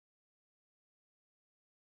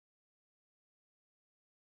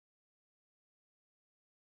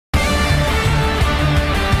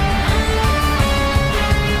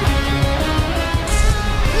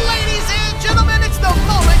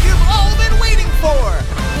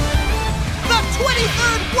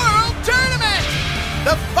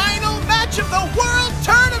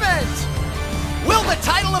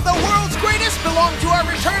belong to our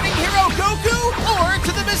returning hero Goku or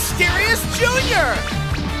to the mysterious Junior?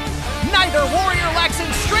 Neither warrior lacks in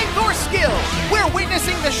strength or skill. We're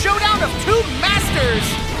witnessing the showdown of two masters.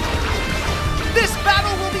 This battle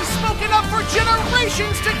will be spoken of for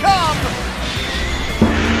generations to come.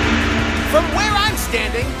 From where I'm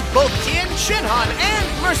standing, both Tien Shinhan and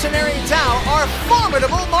Mercenary Tao are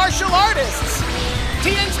formidable martial artists.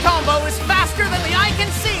 Tien's combo is faster than the eye can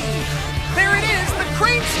see. There it is, the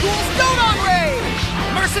Crane School's Dodon Ray!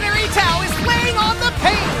 Mercenary Tao is laying on the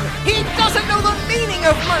pain! He doesn't know the meaning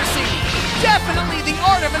of mercy! Definitely the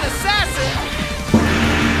art of an assassin!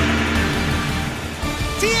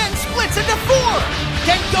 Tien splits into four!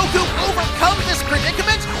 Can Goku overcome this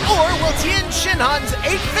predicament? Or will Tien Shinhan's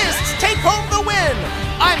 8 fists take home the win?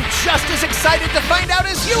 I'm just as excited to find out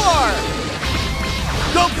as you are!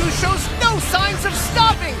 Goku shows no signs of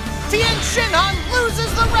stopping! Tien Shinhan loses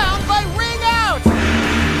the round by ring out!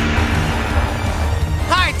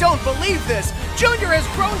 I don't believe this! Junior has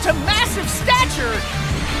grown to massive stature!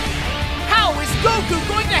 How is Goku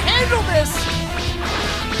going to handle this?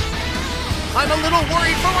 I'm a little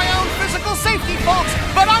worried for my own physical safety, folks,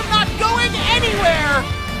 but I'm not going anywhere!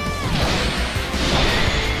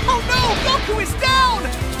 Oh no! Goku is down!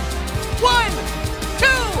 1, 2,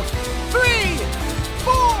 3,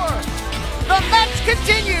 4! The match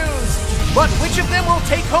continues! But which of them will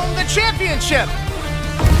take home the championship?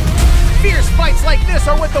 Fierce fights like this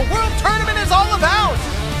are what the World Tournament is all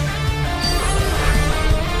about!